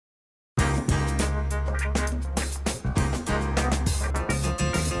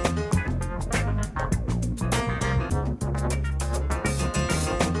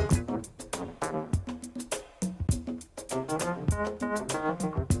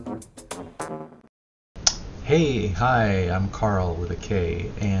Hey, hi, I'm Carl with a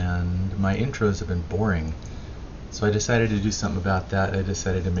K, and my intros have been boring. So I decided to do something about that. I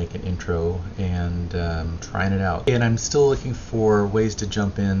decided to make an intro and trying it out. And I'm still looking for ways to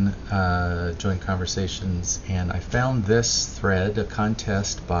jump in, join conversations, and I found this thread, a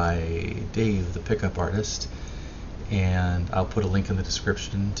contest by Dave, the pickup artist, and I'll put a link in the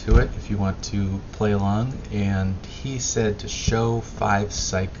description to it if you want to play along. And he said to show 5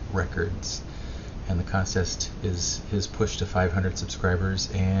 psych records. And the contest is his push to 500 subscribers,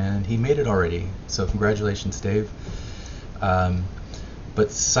 and he made it already. So congratulations, Dave.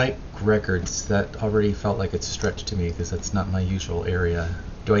 But psych records, that already felt like it's stretched to me because that's not my usual area.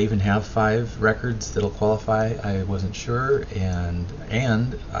 Do I even have 5 records that'll qualify? I wasn't sure, and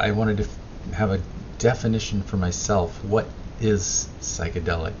I wanted to have a definition for myself. What is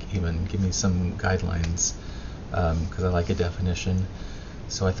psychedelic? Even give me some guidelines, because I like a definition.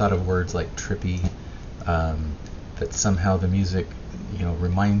 So I thought of words like trippy, that somehow the music,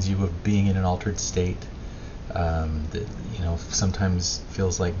 reminds you of being in an altered state. That sometimes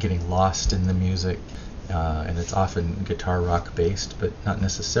feels like getting lost in the music, and it's often guitar rock based, but not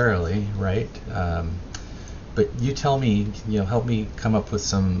necessarily, right? But you tell me, help me come up with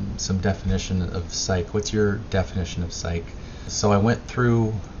some definition of psych. What's your definition of psych? So I went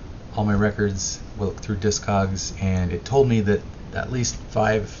through all my records, looked through Discogs, and it told me that at least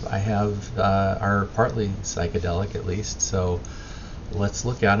 5 I have are partly psychedelic, at least. So let's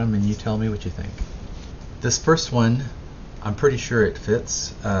look at them and you tell me what you think. This first one, I'm pretty sure it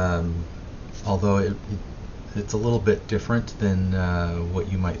fits, although it's a little bit different than what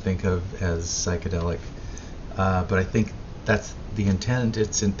you might think of as psychedelic. But I think that's the intent.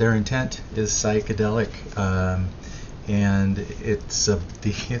 Their intent is psychedelic, and it's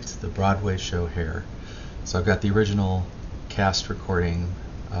the Broadway show Hair. So I've got the original cast recording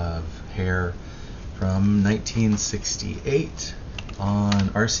of Hair from 1968 on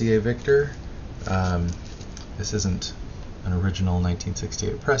RCA Victor. This isn't an original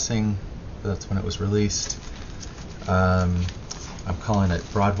 1968 pressing, but that's when it was released. I'm calling it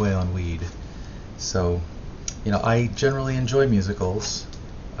Broadway on Weed. So, I generally enjoy musicals.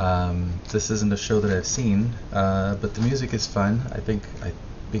 This isn't a show that I've seen, but the music is fun. I think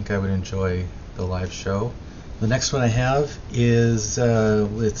I would enjoy the live show. The next one I have is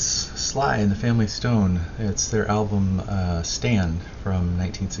it's Sly and the Family Stone. It's their album Stand from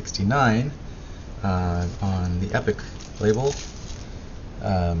 1969 on the Epic label.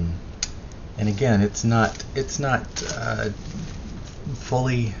 And again, it's not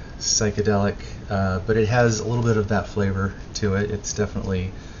fully psychedelic, but it has a little bit of that flavor to it. It's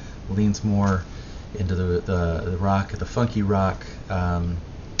definitely leans more into the rock, the funky rock.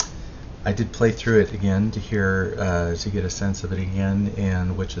 I did play through it again to get a sense of it again,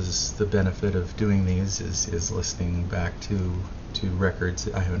 and which is the benefit of doing these is listening back to records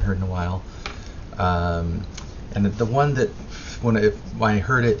that I haven't heard in a while. And the one that when I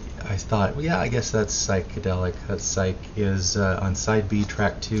heard it, I thought, well, yeah, I guess that's psychedelic. That's psych. Is on side B,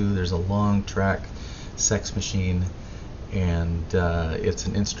 track 2. There's a long track, Sex Machine, and it's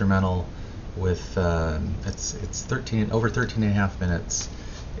an instrumental with it's over 13 and a half minutes.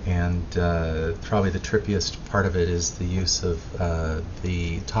 And probably the trippiest part of it is the use of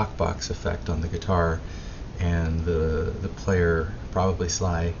the talk box effect on the guitar, and the player, probably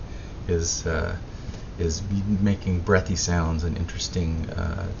Sly, is making breathy sounds and interesting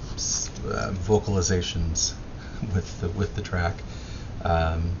vocalizations with the track.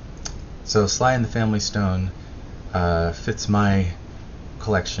 So Sly and the Family Stone fits my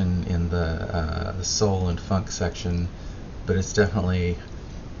collection in the soul and funk section, but it's definitely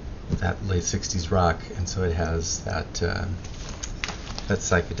that late 60s rock, and so it has that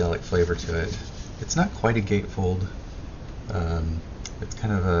psychedelic flavor to it. It's not quite a gatefold. It's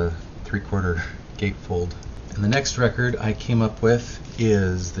kind of a 3/4 gatefold. And the next record I came up with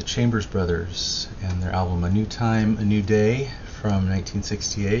is the Chambers Brothers and their album A New Time, A New Day from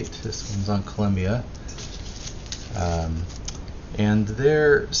 1968. This one's on Columbia. And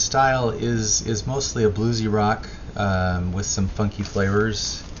their style is mostly a bluesy rock with some funky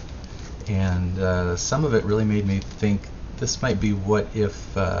flavors. And some of it really made me think this might be what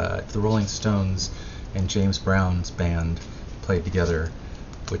if the Rolling Stones and James Brown's band played together,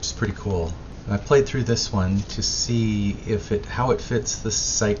 which is pretty cool. And I played through this one to see how it fits the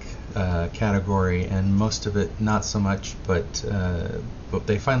psych category, and most of it not so much, but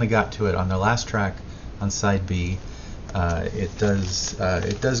they finally got to it on their last track on side B. It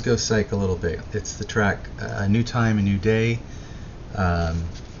does go psych a little bit. It's the track A New Time, A New Day.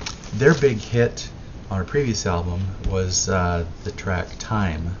 Their big hit on a previous album was the track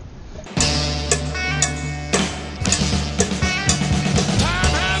Time.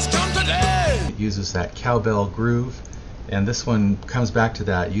 uses that cowbell groove, and this one comes back to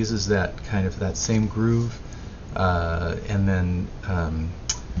that, uses that kind of that same groove, and then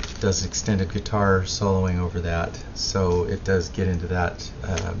does extended guitar soloing over that. So it does get into that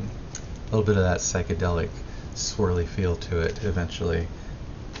a little bit of that psychedelic swirly feel to it eventually,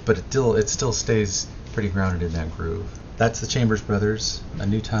 but it still stays pretty grounded in that groove. That's the Chambers Brothers, A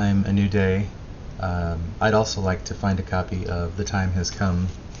New Time, A New Day. I'd also like to find a copy of The Time Has Come,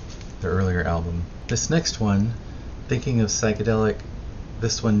 their earlier album. This next one, thinking of psychedelic,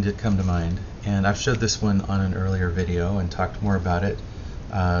 this one did come to mind, and I've showed this one on an earlier video and talked more about it.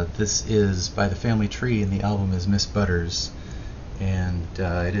 This is by the Family Tree, and the album is Miss Butters, and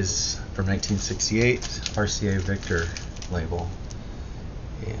it is from 1968, RCA Victor label.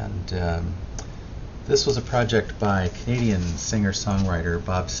 And this was a project by Canadian singer-songwriter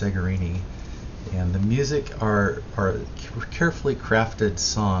Bob Segarini, and the music are carefully crafted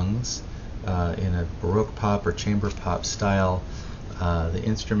songs in a Baroque pop or chamber pop style. The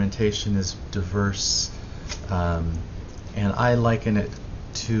instrumentation is diverse, and I liken it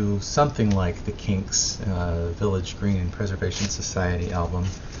to something like the Kinks' Village Green and Preservation Society album.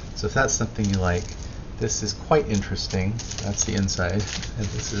 So if that's something you like, this is quite interesting. That's the inside, and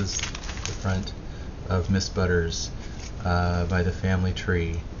this is the front of Miss Butters by the Family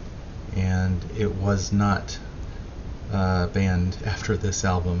Tree. And it was not banned after this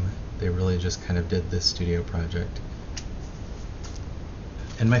album. They really just kind of did this studio project.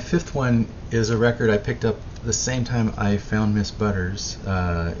 And my fifth one is a record I picked up the same time I found Miss Butters.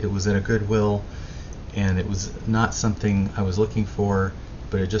 It was at a Goodwill, and it was not something I was looking for,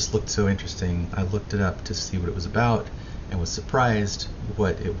 but it just looked so interesting. I looked it up to see what it was about and was surprised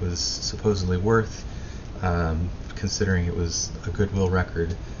what it was supposedly worth, considering it was a Goodwill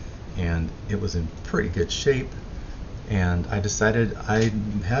record, and it was in pretty good shape. And I decided I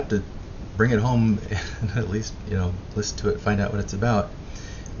had to bring it home and at least, listen to it, find out what it's about.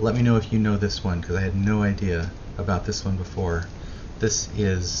 Let me know if you know this one, because I had no idea about this one before. This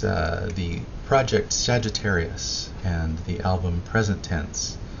is the Project Sagittarius and the album Present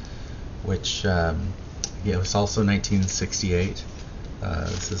Tense, which it was also 1968.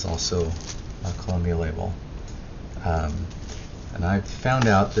 This is also a Columbia label. And I found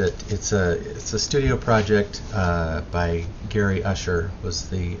out that it's a studio project by Gary Usher, was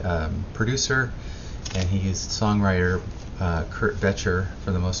the producer, and he used songwriter Kurt Betcher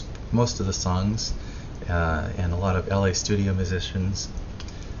for the most of the songs, and a lot of LA studio musicians.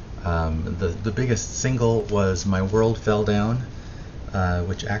 The biggest single was My World Fell Down,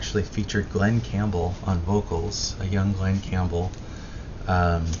 which actually featured Glenn Campbell on vocals, a young Glenn Campbell.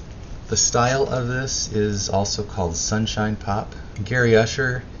 The style of this is also called Sunshine Pop. Gary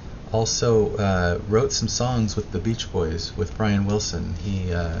Usher also wrote some songs with the Beach Boys, with Brian Wilson.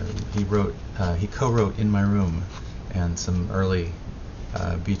 He co-wrote In My Room and some early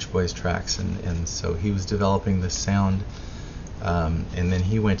Beach Boys tracks, and so he was developing this sound, and then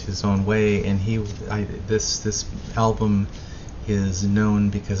he went his own way. And this album is known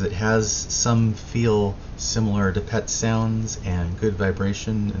because it has some feel similar to Pet Sounds and Good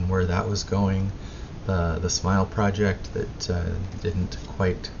Vibration, and where that was going. The Smile Project that didn't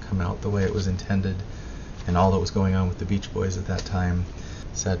quite come out the way it was intended, and all that was going on with the Beach Boys at that time.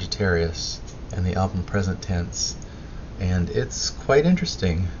 Sagittarius and the album Present Tense, and it's quite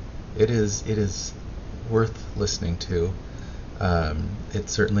interesting. It is worth listening to. It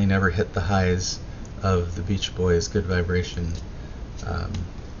certainly never hit the highs of the Beach Boys' Good Vibration,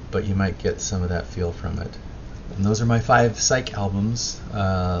 but you might get some of that feel from it. And those are my 5 psych albums.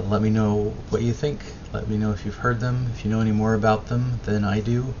 Let me know what you think. Let me know if you've heard them, if you know any more about them than I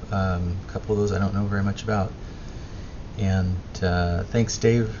do. A couple of those I don't know very much about. And thanks,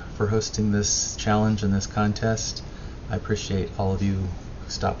 Dave, for hosting this challenge and this contest. I appreciate all of you who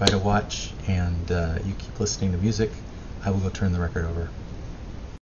stop by to watch, and you keep listening to music. I will go turn the record over.